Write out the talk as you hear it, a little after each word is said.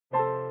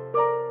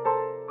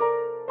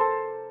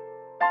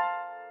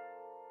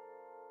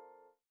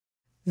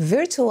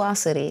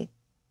Virtuosity,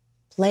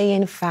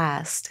 playing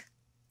fast.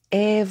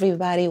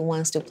 Everybody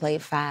wants to play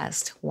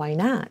fast. Why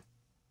not?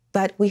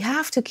 But we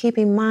have to keep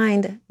in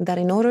mind that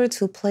in order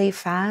to play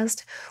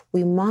fast,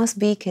 we must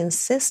be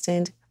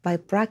consistent by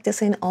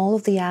practicing all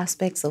of the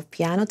aspects of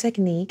piano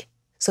technique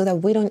so that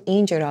we don't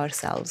injure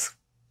ourselves.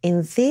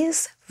 In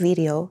this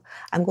video,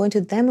 I'm going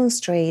to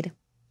demonstrate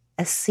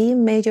a C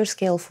major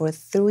scale for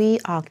 3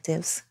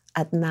 octaves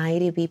at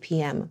 90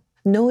 BPM.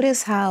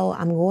 Notice how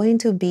I'm going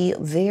to be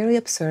very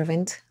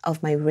observant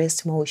of my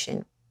wrist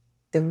motion.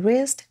 The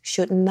wrist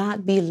should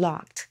not be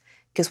locked,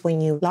 because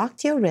when you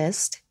lock your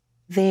wrist,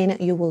 then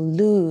you will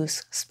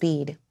lose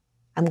speed.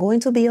 I'm going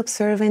to be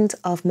observant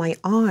of my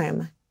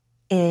arm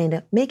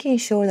and making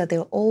sure that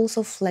they're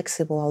also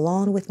flexible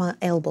along with my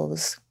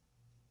elbows.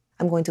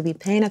 I'm going to be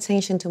paying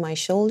attention to my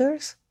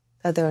shoulders,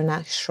 that they're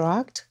not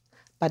shrugged,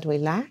 but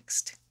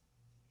relaxed.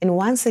 And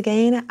once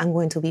again, I'm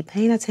going to be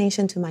paying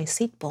attention to my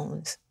seat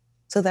bones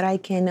so that I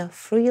can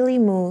freely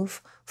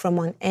move from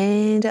one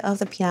end of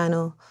the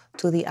piano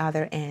to the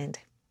other end.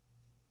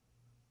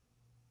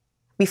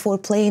 Before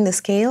playing the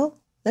scale,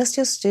 let's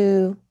just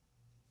do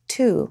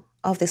 2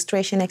 of the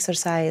stretching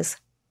exercise.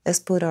 Let's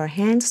put our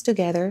hands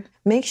together.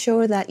 Make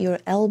sure that your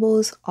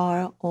elbows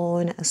are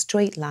on a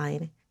straight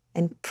line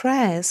and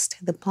press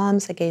the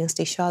palms against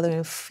each other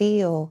and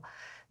feel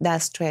that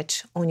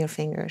stretch on your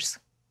fingers.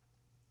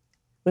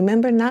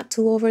 Remember not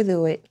to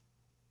overdo it,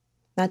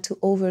 not to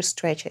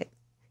overstretch it.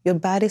 Your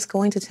body's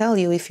going to tell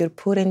you if you're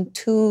putting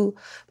too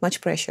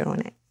much pressure on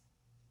it.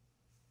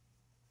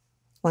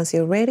 Once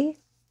you're ready,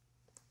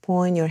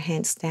 point your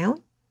hands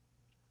down.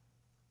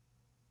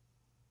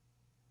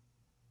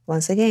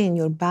 Once again,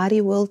 your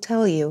body will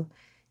tell you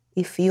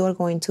if you are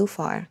going too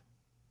far.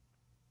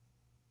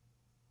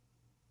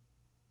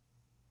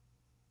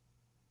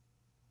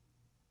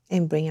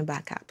 And bring it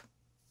back up.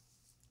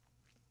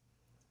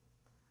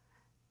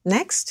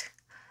 Next,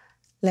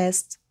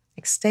 let's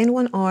extend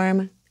one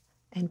arm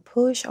and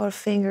push our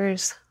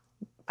fingers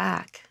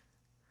back.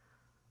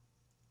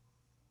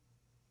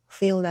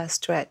 Feel that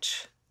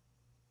stretch.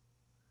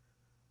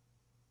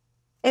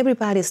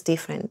 Everybody's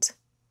different.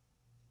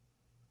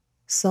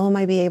 Some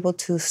might be able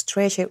to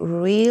stretch it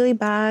really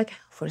back.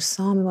 For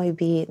some, it might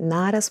be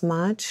not as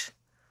much.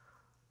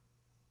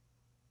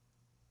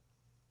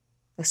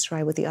 Let's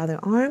try with the other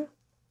arm.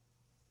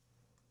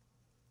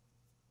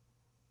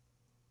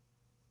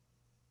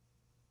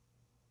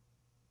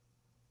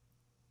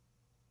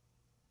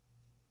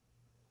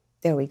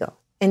 There we go.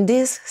 In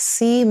this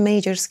C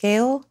major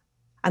scale,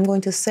 I'm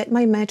going to set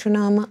my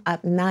metronome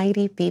at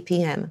 90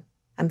 BPM.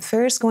 I'm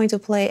first going to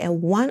play a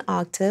 1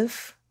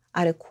 octave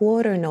at a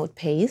quarter note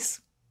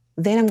pace.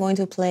 Then I'm going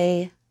to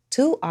play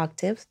 2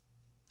 octaves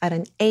at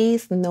an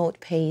 1/8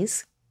 note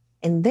pace.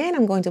 And then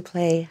I'm going to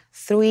play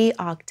 3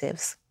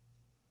 octaves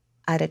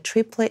at a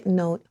triplet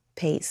note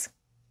pace.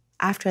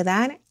 After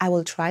that, I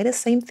will try the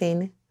same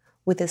thing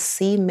with the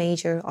C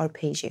major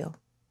arpeggio.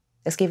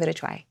 Let's give it a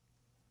try.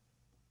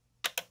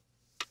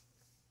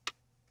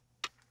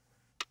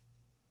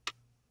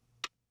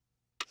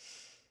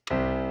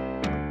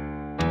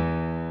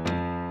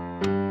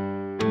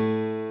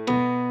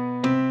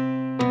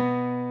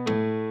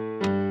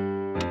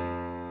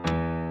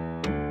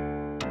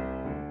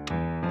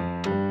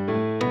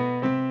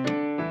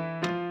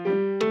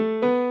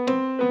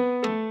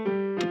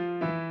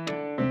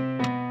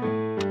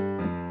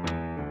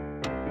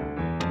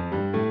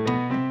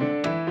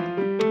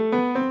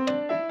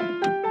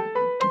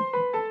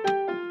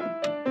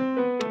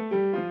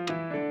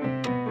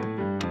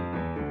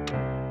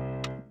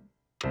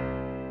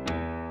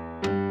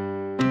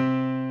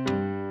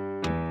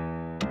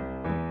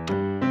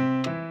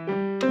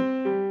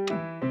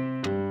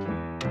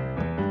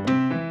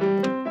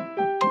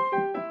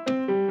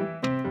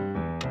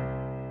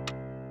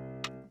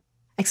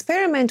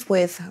 Experiment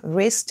with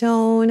wrist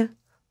tone,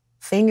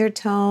 finger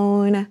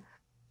tone.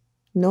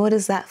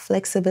 Notice that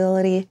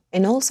flexibility,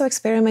 and also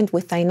experiment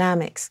with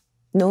dynamics.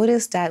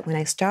 Notice that when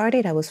I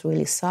started, I was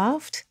really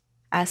soft.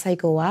 As I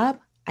go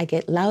up, I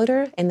get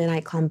louder, and then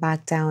I come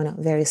back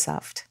down very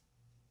soft.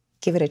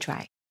 Give it a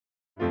try.